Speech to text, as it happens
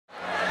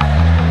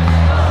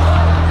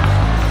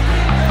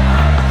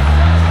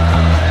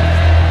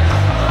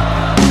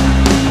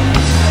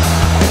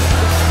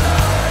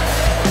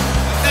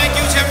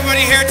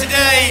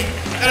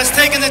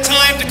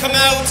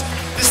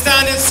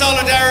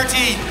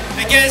solidarity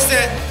against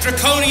a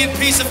draconian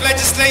piece of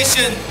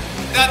legislation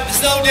that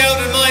there's no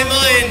doubt in my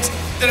mind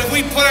that if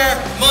we put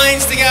our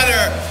minds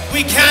together,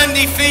 we can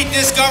defeat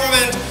this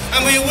government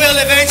and we will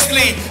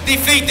eventually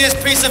defeat this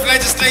piece of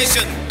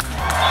legislation.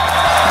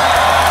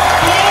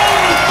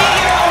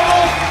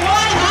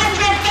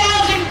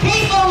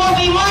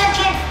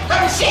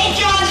 St.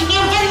 John's,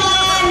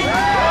 Newfoundland,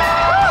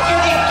 to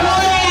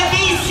Victoria,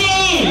 BC.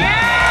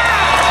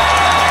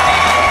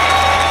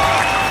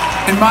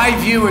 In my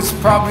view, it's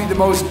probably the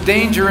most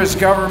dangerous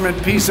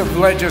government piece of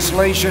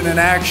legislation in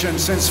action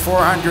since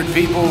 400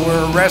 people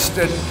were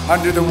arrested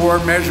under the War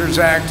Measures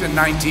Act in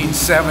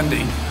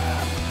 1970.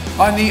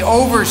 On the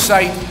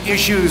oversight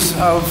issues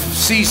of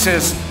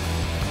CSIS,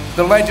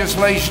 the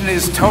legislation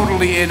is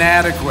totally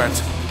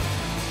inadequate.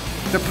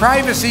 The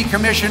Privacy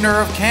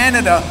Commissioner of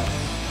Canada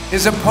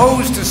is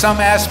opposed to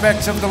some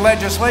aspects of the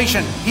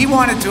legislation. He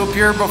wanted to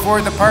appear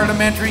before the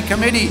parliamentary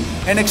committee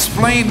and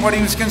explain what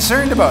he was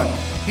concerned about.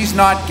 He's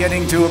not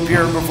getting to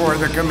appear before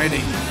the committee.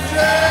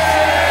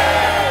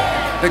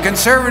 The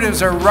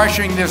Conservatives are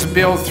rushing this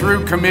bill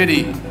through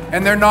committee,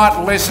 and they're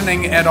not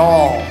listening at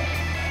all.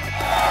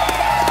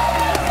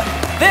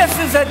 This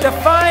is a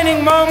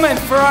defining moment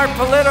for our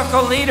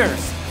political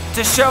leaders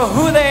to show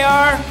who they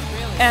are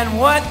and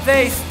what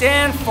they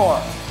stand for.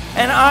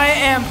 And I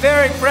am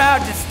very proud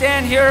to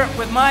stand here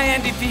with my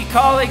NDP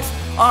colleagues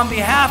on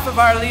behalf of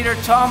our leader,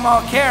 Tom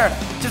Mulcair,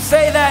 to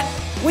say that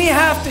we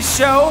have to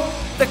show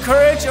the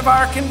courage of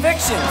our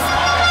convictions.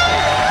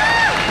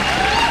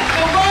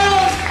 The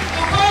world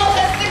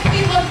has sick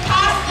people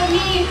past the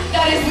me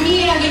that is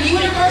me and the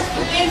universe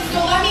within.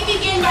 So let me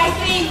begin by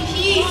saying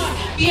peace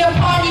be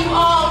upon you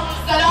all.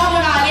 Salaam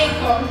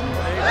alaikum.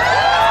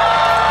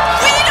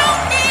 We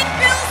don't need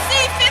Bill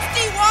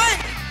C-51.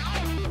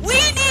 We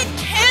need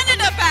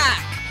Canada back.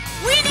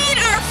 We need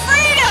our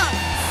freedom.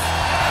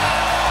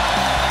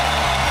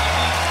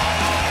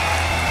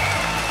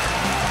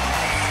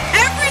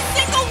 Every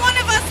single one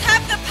of us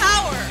have the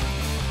power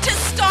to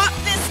stop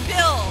this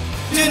bill.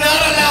 Do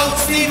not allow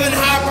Stephen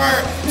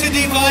Harper to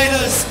divide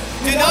us.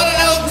 Do not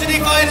allow him to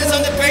divide us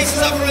on the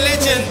basis of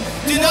religion.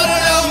 Do not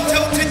allow him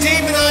to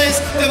demonize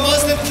the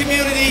Muslim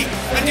community.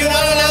 And do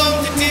not allow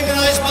him to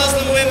demonize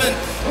Muslim women.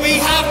 We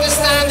have to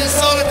stand in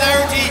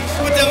solidarity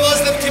with the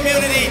Muslim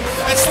community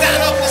and stand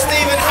up to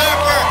Stephen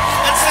Harper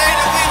and say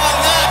that we will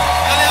not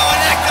allow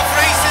an act of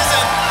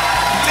racism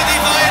to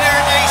divide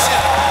our nation.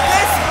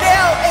 This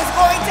bill is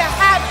going to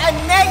have a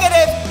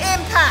negative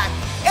impact.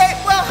 It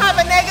will have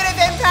a negative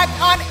impact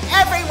on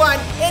everyone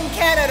in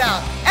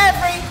Canada,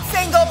 every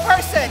single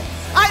person.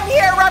 I'm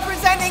here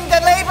representing the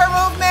labor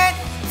movement,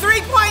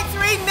 3.3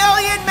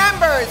 million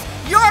members,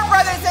 your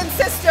brothers and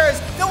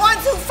sisters, the ones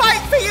who fight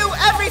for you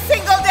every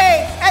single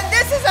day. And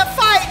this is a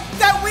fight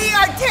that we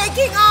are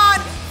taking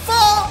on